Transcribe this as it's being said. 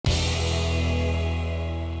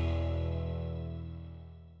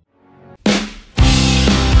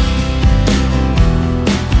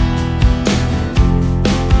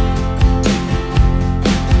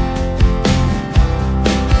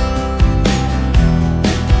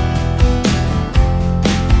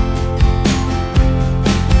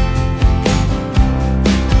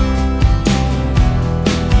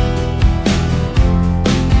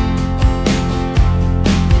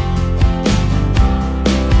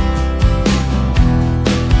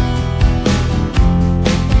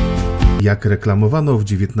jak reklamowano w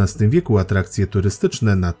XIX wieku atrakcje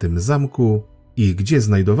turystyczne na tym zamku i gdzie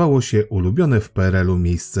znajdowało się ulubione w PRL-u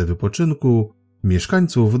miejsce wypoczynku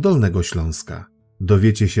mieszkańców Dolnego Śląska.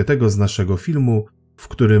 Dowiecie się tego z naszego filmu, w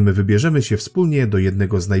którym wybierzemy się wspólnie do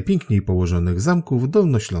jednego z najpiękniej położonych zamków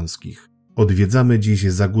dolnośląskich. Odwiedzamy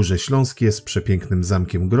dziś Zagórze Śląskie z przepięknym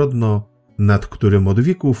Zamkiem Grodno, nad którym od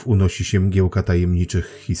wieków unosi się mgiełka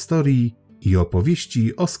tajemniczych historii i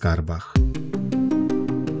opowieści o skarbach.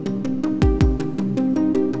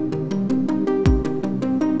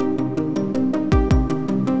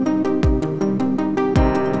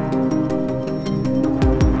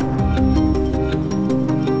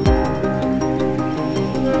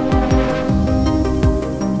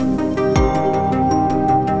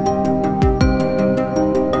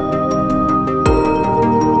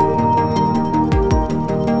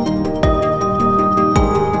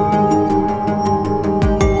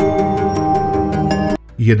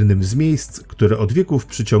 Jednym z miejsc, które od wieków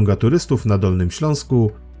przyciąga turystów na Dolnym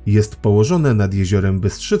Śląsku, jest położone nad Jeziorem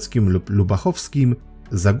Bystrzyckim lub Lubachowskim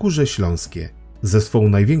Zagórze Śląskie, ze swą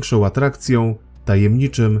największą atrakcją,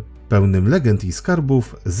 tajemniczym, pełnym legend i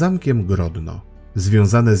skarbów Zamkiem Grodno.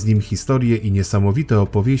 Związane z nim historie i niesamowite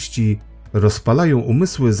opowieści rozpalają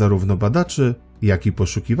umysły zarówno badaczy, jak i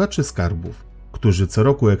poszukiwaczy skarbów, którzy co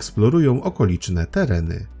roku eksplorują okoliczne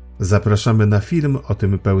tereny. Zapraszamy na film o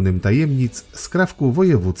tym pełnym tajemnic skrawku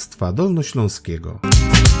województwa dolnośląskiego.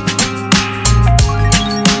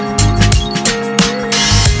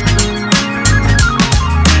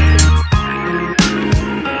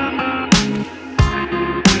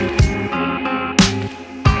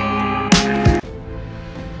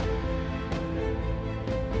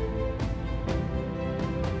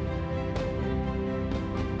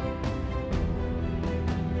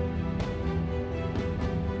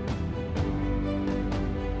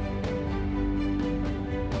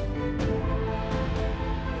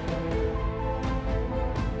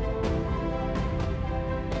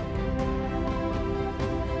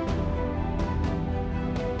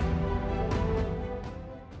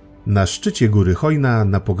 Na szczycie góry Hojna,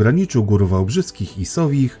 na pograniczu gór wałbrzyskich i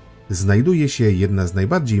sowich, znajduje się jedna z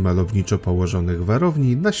najbardziej malowniczo położonych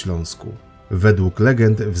warowni na Śląsku. Według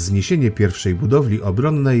legend wzniesienie pierwszej budowli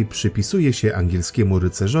obronnej przypisuje się angielskiemu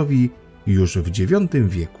rycerzowi już w IX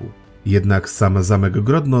wieku. Jednak sam Zamek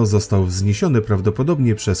Grodno został wzniesiony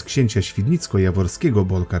prawdopodobnie przez księcia świdnicko-jaworskiego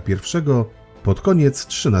Bolka I pod koniec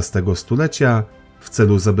XIII stulecia w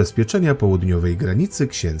celu zabezpieczenia południowej granicy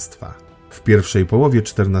księstwa. W pierwszej połowie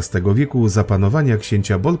XIV wieku za panowania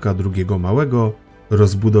księcia Bolka II Małego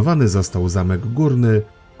rozbudowany został zamek górny,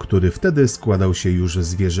 który wtedy składał się już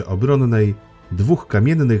z wieży obronnej, dwóch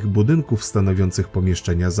kamiennych budynków stanowiących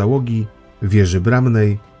pomieszczenia załogi, wieży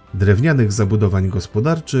bramnej, drewnianych zabudowań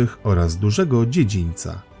gospodarczych oraz dużego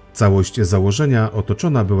dziedzińca. Całość założenia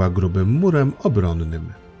otoczona była grubym murem obronnym.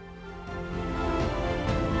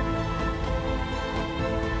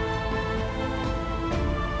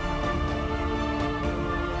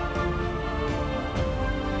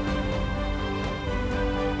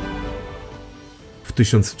 W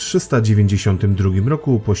 1392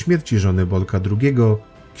 roku po śmierci żony Bolka II,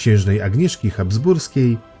 księżnej Agnieszki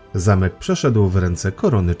Habsburskiej, zamek przeszedł w ręce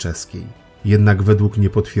korony czeskiej. Jednak według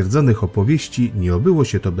niepotwierdzonych opowieści nie obyło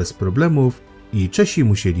się to bez problemów i Czesi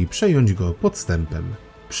musieli przejąć go podstępem.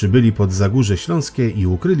 Przybyli pod Zagórze Śląskie i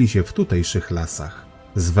ukryli się w tutejszych lasach.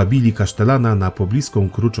 Zwabili kasztelana na pobliską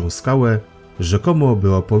Kruczą Skałę, rzekomo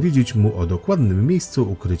by opowiedzieć mu o dokładnym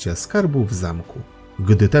miejscu ukrycia skarbu w zamku.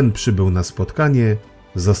 Gdy ten przybył na spotkanie,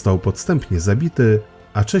 został podstępnie zabity,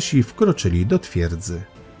 a Czesi wkroczyli do twierdzy.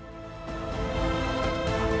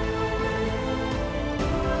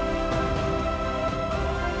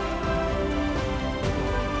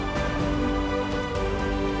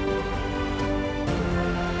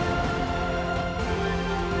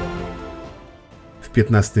 W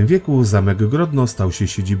XV wieku Zamek Grodno stał się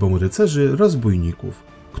siedzibą rycerzy rozbójników,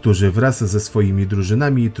 którzy wraz ze swoimi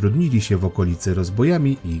drużynami trudnili się w okolicy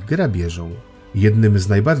rozbojami i grabieżą. Jednym z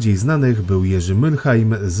najbardziej znanych był Jerzy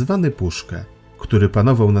Mülheim, zwany Puszkę, który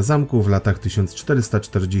panował na zamku w latach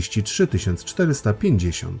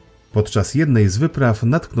 1443–1450. Podczas jednej z wypraw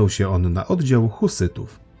natknął się on na oddział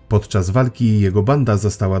husytów. Podczas walki jego banda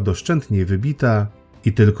została doszczętnie wybita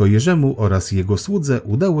i tylko Jerzemu oraz jego słudze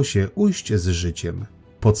udało się ujść z życiem.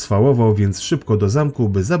 Podswałował więc szybko do zamku,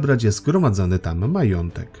 by zabrać zgromadzony tam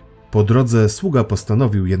majątek. Po drodze sługa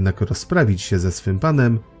postanowił jednak rozprawić się ze swym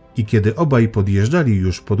panem i kiedy obaj podjeżdżali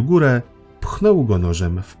już pod górę, pchnął go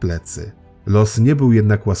nożem w plecy. Los nie był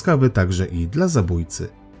jednak łaskawy także i dla zabójcy.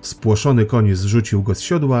 Spłoszony koń zrzucił go z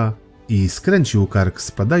siodła i skręcił kark,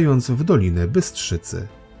 spadając w Dolinę Bystrzycy.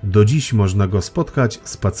 Do dziś można go spotkać,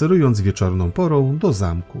 spacerując wieczorną porą do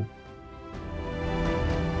zamku.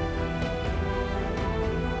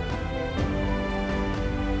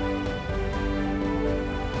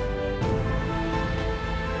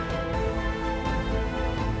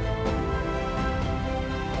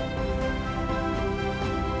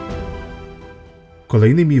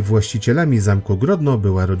 Kolejnymi właścicielami Zamku Grodno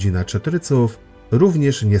była rodzina Czetryców,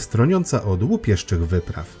 również nie stroniąca od łupieszczych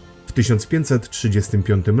wypraw. W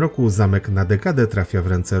 1535 roku zamek na dekadę trafia w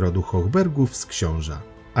ręce rodu Hochbergów z Książa,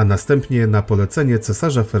 a następnie na polecenie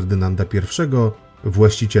cesarza Ferdynanda I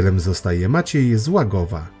właścicielem zostaje Maciej z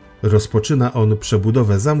Łagowa. Rozpoczyna on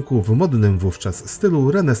przebudowę zamku w modnym wówczas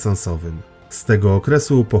stylu renesansowym. Z tego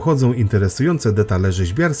okresu pochodzą interesujące detale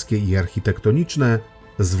rzeźbiarskie i architektoniczne,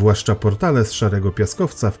 zwłaszcza portale z szarego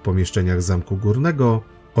piaskowca w pomieszczeniach Zamku Górnego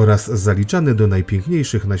oraz zaliczany do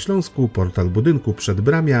najpiękniejszych na Śląsku portal budynku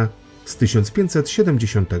Przedbramia z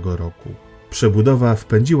 1570 roku. Przebudowa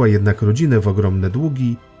wpędziła jednak rodzinę w ogromne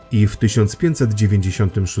długi i w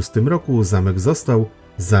 1596 roku zamek został,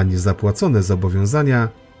 za niezapłacone zobowiązania,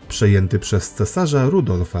 przejęty przez cesarza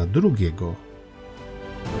Rudolfa II.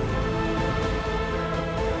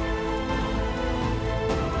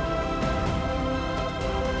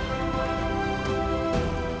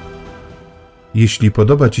 Jeśli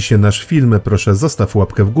podoba Ci się nasz film, proszę zostaw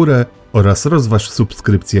łapkę w górę oraz rozważ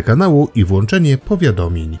subskrypcję kanału i włączenie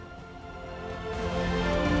powiadomień.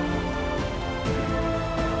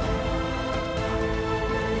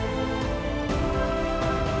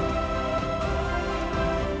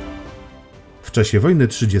 W czasie wojny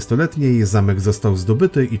 30-letniej zamek został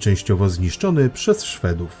zdobyty i częściowo zniszczony przez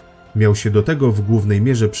Szwedów. Miał się do tego w głównej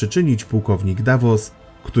mierze przyczynić pułkownik Davos,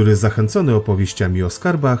 który zachęcony opowieściami o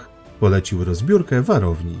skarbach polecił rozbiórkę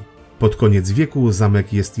warowni. Pod koniec wieku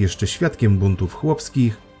zamek jest jeszcze świadkiem buntów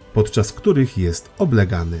chłopskich, podczas których jest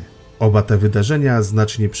oblegany. Oba te wydarzenia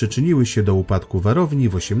znacznie przyczyniły się do upadku warowni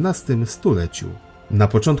w XVIII stuleciu. Na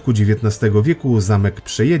początku XIX wieku zamek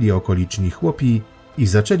przejęli okoliczni chłopi i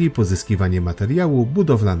zaczęli pozyskiwanie materiału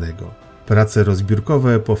budowlanego. Prace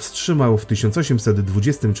rozbiórkowe powstrzymał w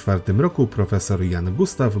 1824 roku profesor Jan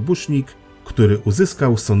Gustaw Busznik, który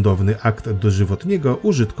uzyskał sądowny akt dożywotniego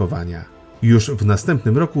użytkowania. Już w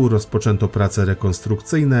następnym roku rozpoczęto prace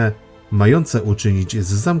rekonstrukcyjne, mające uczynić z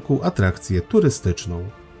zamku atrakcję turystyczną.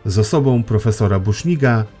 Z osobą profesora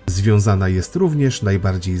Buszniga związana jest również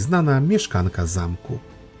najbardziej znana mieszkanka zamku.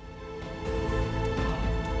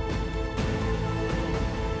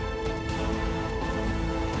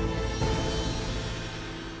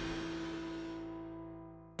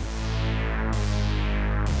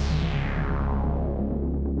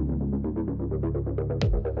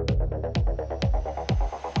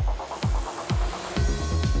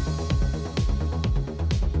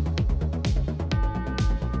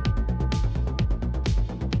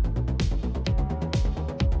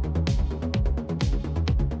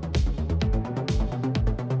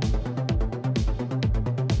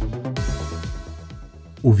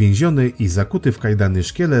 Uwięziony i zakuty w kajdany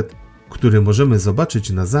szkielet, który możemy zobaczyć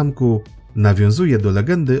na zamku, nawiązuje do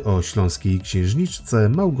legendy o śląskiej księżniczce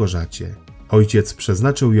Małgorzacie. Ojciec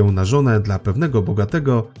przeznaczył ją na żonę dla pewnego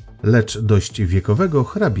bogatego, lecz dość wiekowego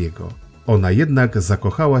hrabiego. Ona jednak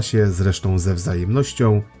zakochała się, zresztą ze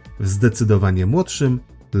wzajemnością, w zdecydowanie młodszym,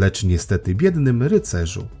 lecz niestety biednym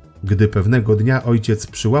rycerzu. Gdy pewnego dnia ojciec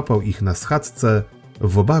przyłapał ich na schadzce,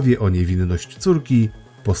 w obawie o niewinność córki,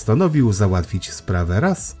 postanowił załatwić sprawę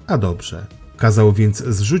raz, a dobrze. Kazał więc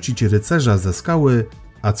zrzucić rycerza ze skały,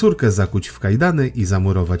 a córkę zakuć w kajdany i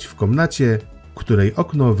zamurować w komnacie, której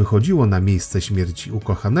okno wychodziło na miejsce śmierci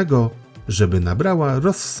ukochanego, żeby nabrała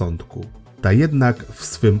rozsądku. Ta jednak w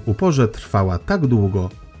swym uporze trwała tak długo,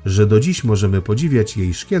 że do dziś możemy podziwiać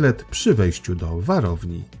jej szkielet przy wejściu do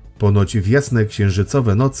warowni. Ponoć w jasne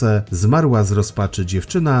księżycowe noce zmarła z rozpaczy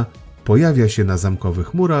dziewczyna pojawia się na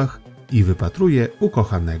zamkowych murach i wypatruje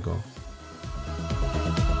ukochanego.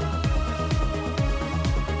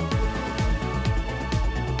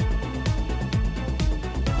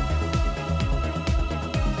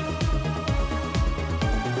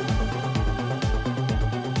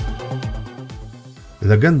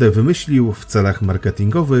 Legendę wymyślił w celach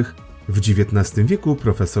marketingowych w XIX wieku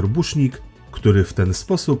profesor Busznik, który w ten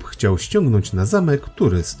sposób chciał ściągnąć na zamek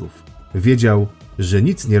turystów. Wiedział, że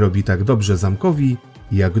nic nie robi tak dobrze zamkowi,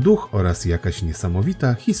 jak duch oraz jakaś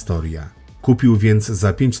niesamowita historia. Kupił więc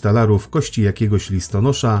za 5 talarów kości jakiegoś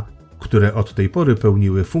listonosza, które od tej pory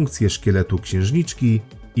pełniły funkcję szkieletu księżniczki,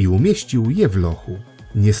 i umieścił je w lochu.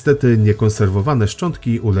 Niestety niekonserwowane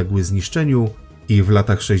szczątki uległy zniszczeniu i w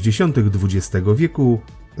latach 60. XX wieku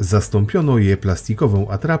zastąpiono je plastikową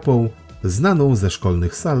atrapą znaną ze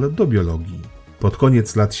szkolnych sal do biologii. Pod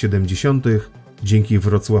koniec lat 70. dzięki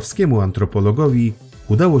wrocławskiemu antropologowi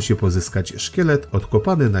udało się pozyskać szkielet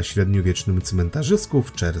odkopany na średniowiecznym cmentarzysku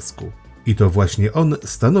w Czersku. I to właśnie on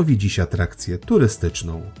stanowi dziś atrakcję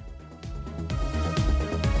turystyczną.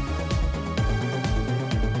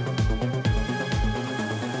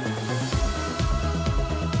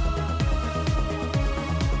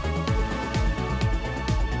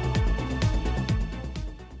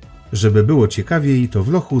 Żeby było ciekawiej, to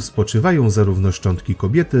w lochu spoczywają zarówno szczątki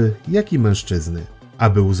kobiety, jak i mężczyzny.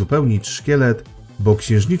 Aby uzupełnić szkielet, bo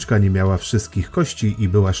księżniczka nie miała wszystkich kości i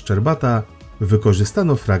była szczerbata,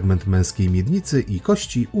 wykorzystano fragment męskiej miednicy i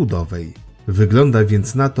kości udowej. Wygląda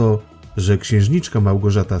więc na to, że księżniczka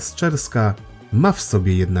Małgorzata z Czerska ma w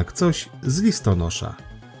sobie jednak coś z listonosza.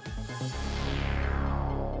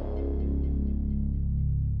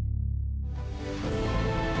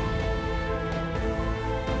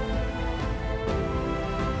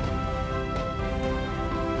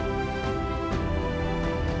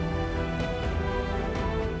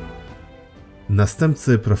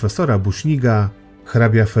 Następcy profesora Buschniga,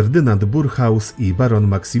 hrabia Ferdynand Burchaus i baron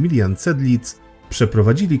Maksymilian Cedlitz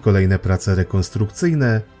przeprowadzili kolejne prace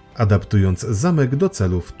rekonstrukcyjne, adaptując zamek do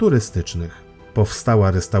celów turystycznych.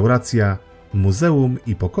 Powstała restauracja, muzeum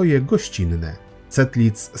i pokoje gościnne.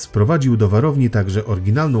 Cedlitz sprowadził do warowni także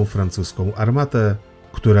oryginalną francuską armatę,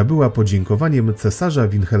 która była podziękowaniem cesarza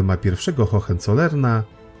Wilhelma I Hohenzollerna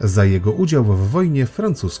za jego udział w wojnie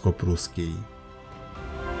francusko-pruskiej.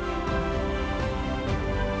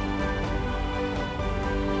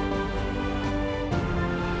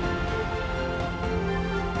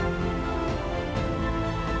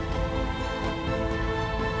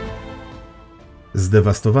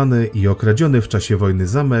 Zdewastowany i okradziony w czasie wojny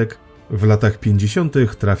zamek w latach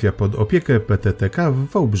 50. trafia pod opiekę PTTK w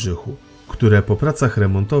Wałbrzychu, które po pracach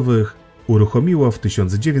remontowych uruchomiło w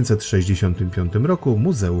 1965 roku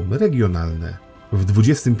Muzeum Regionalne. W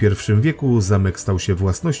XXI wieku zamek stał się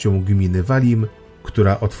własnością gminy Walim,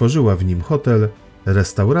 która otworzyła w nim hotel,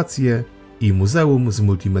 restaurację i muzeum z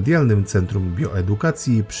multimedialnym centrum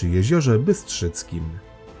bioedukacji przy Jeziorze Bystrzyckim.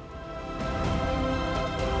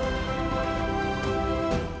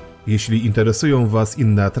 Jeśli interesują Was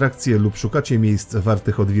inne atrakcje lub szukacie miejsc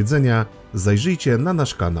wartych odwiedzenia, zajrzyjcie na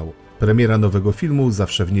nasz kanał. Premiera nowego filmu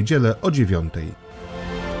zawsze w niedzielę o 9.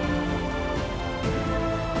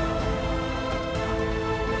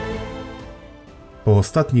 Po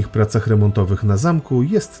ostatnich pracach remontowych na zamku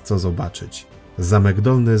jest co zobaczyć. Zamek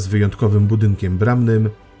dolny z wyjątkowym budynkiem bramnym,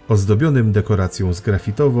 ozdobionym dekoracją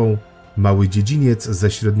zgrafitową, mały dziedziniec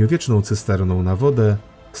ze średniowieczną cysterną na wodę,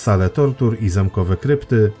 sale tortur i zamkowe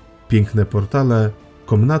krypty, piękne portale,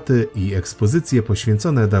 komnaty i ekspozycje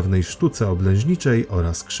poświęcone dawnej sztuce oblężniczej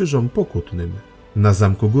oraz krzyżom pokutnym. Na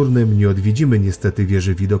Zamku Górnym nie odwiedzimy niestety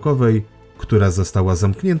wieży widokowej, która została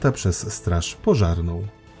zamknięta przez straż pożarną.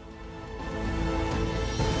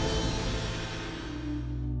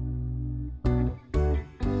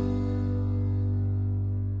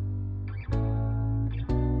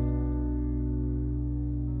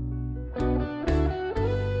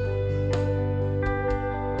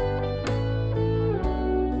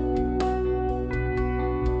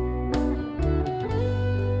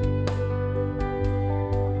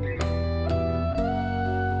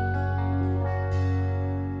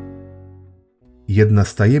 Jedna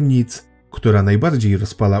z tajemnic, która najbardziej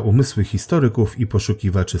rozpala umysły historyków i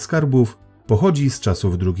poszukiwaczy skarbów, pochodzi z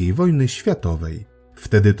czasów II wojny światowej.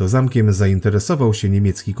 Wtedy to zamkiem zainteresował się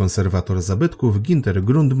niemiecki konserwator zabytków Ginter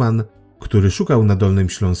Grundmann, który szukał na Dolnym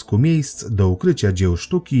Śląsku miejsc do ukrycia dzieł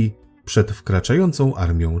sztuki przed wkraczającą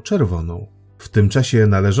Armią Czerwoną. W tym czasie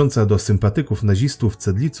należąca do sympatyków nazistów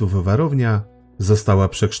Cedliców warownia została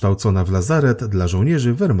przekształcona w lazaret dla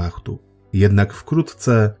żołnierzy Wehrmachtu. Jednak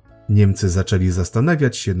wkrótce Niemcy zaczęli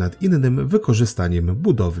zastanawiać się nad innym wykorzystaniem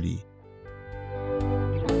budowli.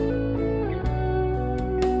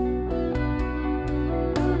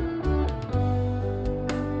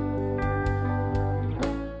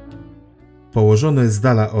 Położony z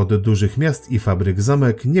dala od dużych miast i fabryk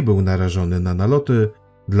zamek nie był narażony na naloty,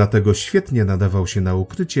 dlatego świetnie nadawał się na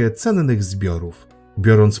ukrycie cennych zbiorów.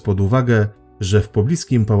 Biorąc pod uwagę, że w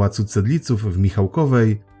pobliskim pałacu Cedliców w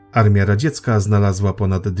Michałkowej Armia Radziecka znalazła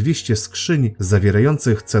ponad 200 skrzyń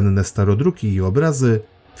zawierających cenne starodruki i obrazy,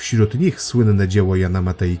 wśród nich słynne dzieło Jana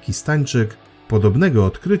Matejki Stańczyk, podobnego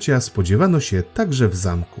odkrycia spodziewano się także w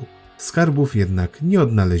zamku. Skarbów jednak nie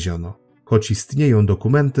odnaleziono, choć istnieją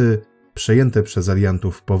dokumenty przejęte przez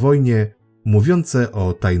aliantów po wojnie, mówiące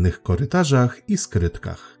o tajnych korytarzach i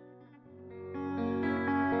skrytkach.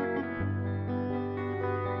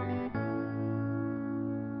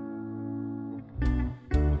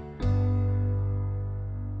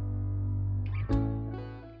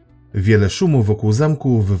 Wiele szumu wokół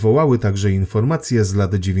zamku wywołały także informacje z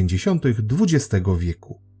lat 90. XX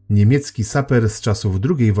wieku. Niemiecki saper z czasów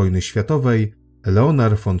II wojny światowej,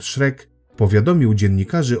 Leonard von Schreck, powiadomił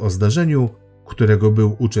dziennikarzy o zdarzeniu, którego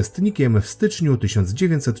był uczestnikiem w styczniu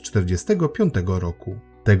 1945 roku.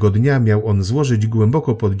 Tego dnia miał on złożyć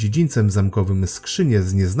głęboko pod dziedzińcem zamkowym skrzynię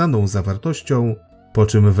z nieznaną zawartością, po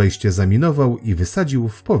czym wejście zaminował i wysadził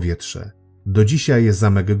w powietrze. Do dzisiaj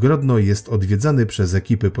Zamek Grodno jest odwiedzany przez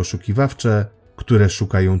ekipy poszukiwawcze, które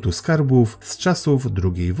szukają tu skarbów z czasów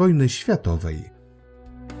II wojny światowej.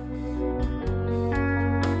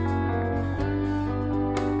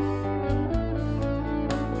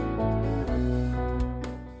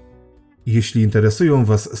 Jeśli interesują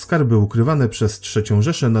Was skarby ukrywane przez III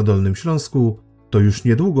Rzeszę na Dolnym Śląsku, to już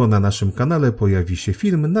niedługo na naszym kanale pojawi się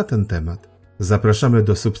film na ten temat. Zapraszamy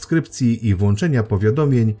do subskrypcji i włączenia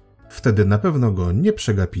powiadomień, wtedy na pewno go nie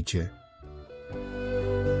przegapicie.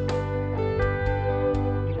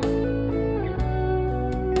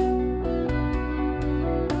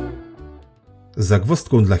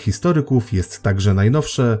 Zagwozdką dla historyków jest także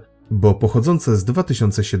najnowsze, bo pochodzące z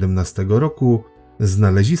 2017 roku,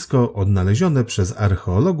 znalezisko odnalezione przez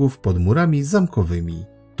archeologów pod murami zamkowymi.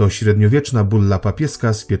 To średniowieczna bulla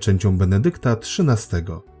papieska z pieczęcią Benedykta XIII.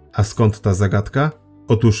 A skąd ta zagadka?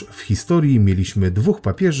 Otóż w historii mieliśmy dwóch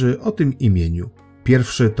papieży o tym imieniu.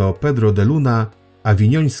 Pierwszy to Pedro de Luna,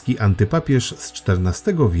 awinioński antypapież z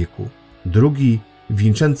XIV wieku. Drugi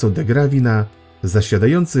Vincenzo de Gravina,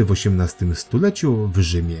 zasiadający w XVIII stuleciu w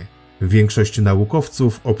Rzymie. Większość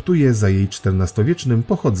naukowców optuje za jej XIV-wiecznym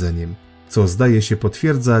pochodzeniem, co zdaje się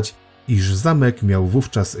potwierdzać, iż zamek miał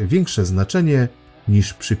wówczas większe znaczenie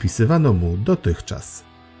niż przypisywano mu dotychczas.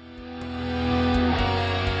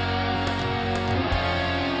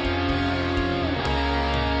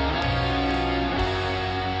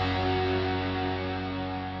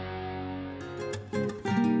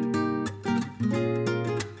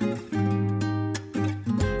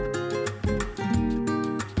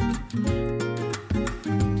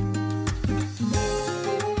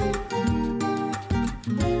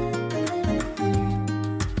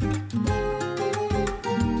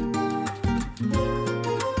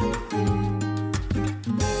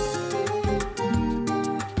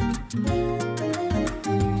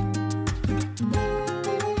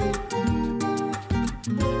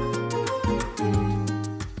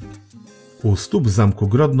 U stóp Zamku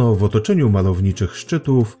Grodno w otoczeniu malowniczych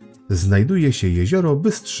szczytów znajduje się Jezioro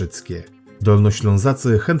Bystrzyckie.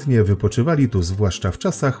 Dolnoślązacy chętnie wypoczywali tu zwłaszcza w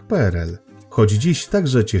czasach PRL, choć dziś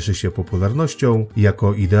także cieszy się popularnością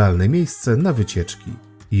jako idealne miejsce na wycieczki.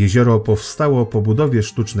 Jezioro powstało po budowie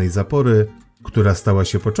sztucznej zapory, która stała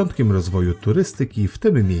się początkiem rozwoju turystyki w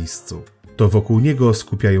tym miejscu. To wokół niego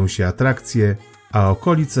skupiają się atrakcje, a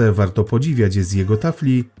okolice warto podziwiać z jego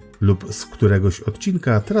tafli lub z któregoś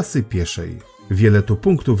odcinka trasy pieszej. Wiele tu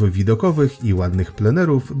punktów widokowych i ładnych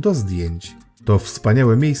plenerów do zdjęć. To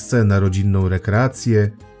wspaniałe miejsce na rodzinną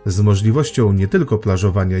rekreację, z możliwością nie tylko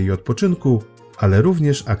plażowania i odpoczynku, ale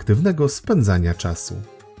również aktywnego spędzania czasu.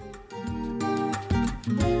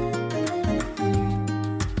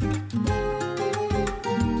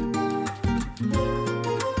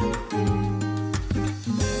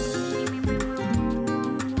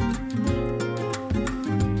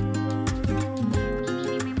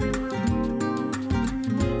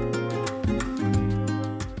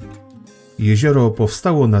 Jezioro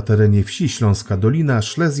powstało na terenie wsi Śląska Dolina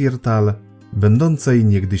Schlesiertal, będącej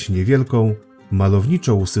niegdyś niewielką,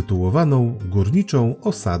 malowniczo usytuowaną górniczą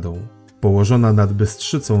osadą. Położona nad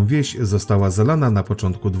Bystrzycą wieś została zalana na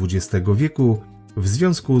początku XX wieku w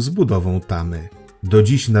związku z budową tamy. Do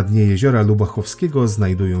dziś na dnie jeziora Lubachowskiego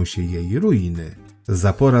znajdują się jej ruiny.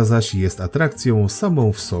 Zapora zaś jest atrakcją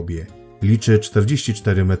samą w sobie. Liczy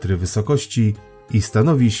 44 metry wysokości i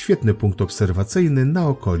stanowi świetny punkt obserwacyjny na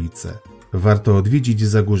okolice. Warto odwiedzić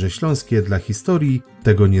Zagórze Śląskie dla historii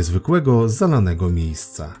tego niezwykłego, zalanego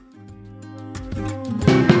miejsca.